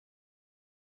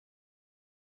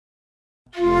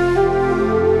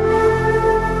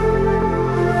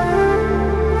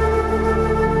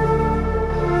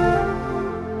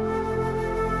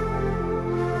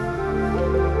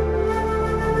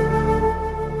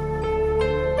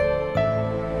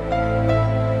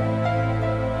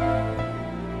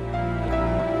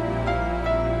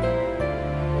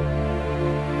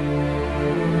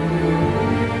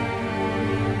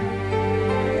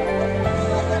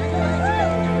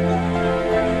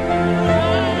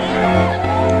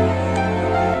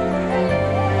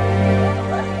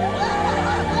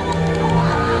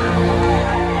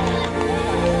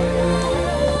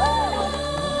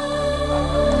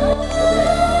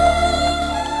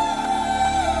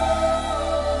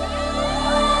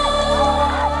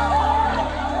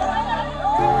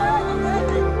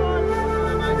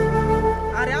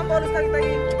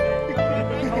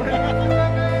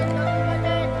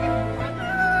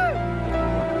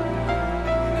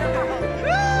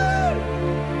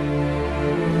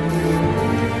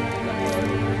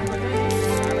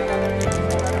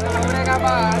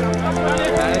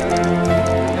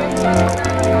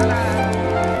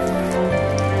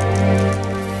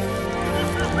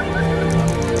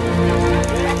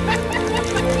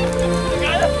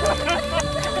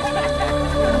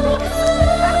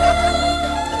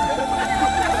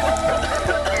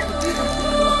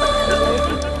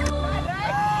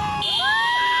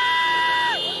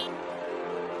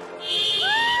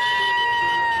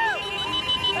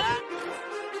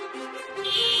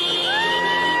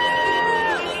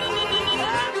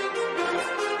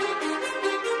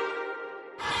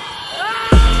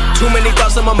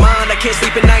on my mind, I can't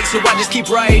sleep at night, so I just keep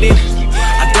writing.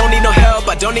 I don't need no help,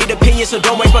 I don't need opinions, so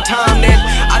don't waste my time then.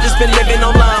 I just been living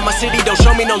online, my city don't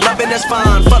show me no love and that's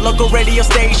fine. Fuck local radio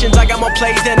stations, I got more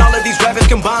plays than all of these rappers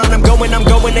combined. I'm going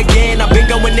again, I've been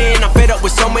going in, I'm fed up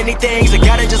with so many things. I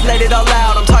gotta just let it all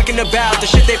out, I'm talking about the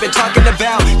shit they've been talking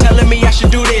about. Telling me I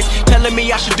should do this, telling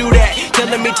me I should do that.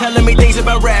 Telling me things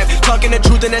about rap. Talking the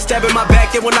truth and that stab in my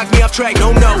back, they will knock me off track,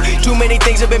 no. Too many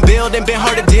things have been building, been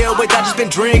hard to deal with, I just been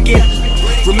drinking.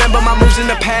 Remember my moves in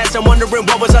the past, I'm wondering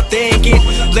what was I thinking.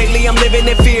 Lately I'm living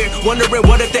in fear, wondering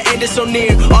what if the end is so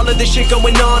near. All of this shit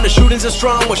going on, the shootings are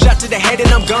strong. One shot to the head and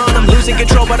I'm gone. I'm losing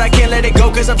control but I can't let it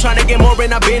go, cause I'm trying to get more.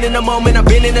 And I've been in the moment, I've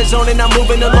been in the zone, and I'm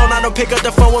moving alone. I don't pick up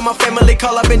the phone when my family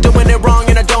call, I've been doing it wrong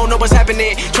and I don't know what's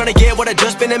happening. Trying to get what I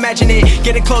just been imagining,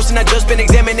 getting close and I just been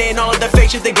examining all of the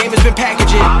fake shit the game has been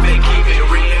packaging.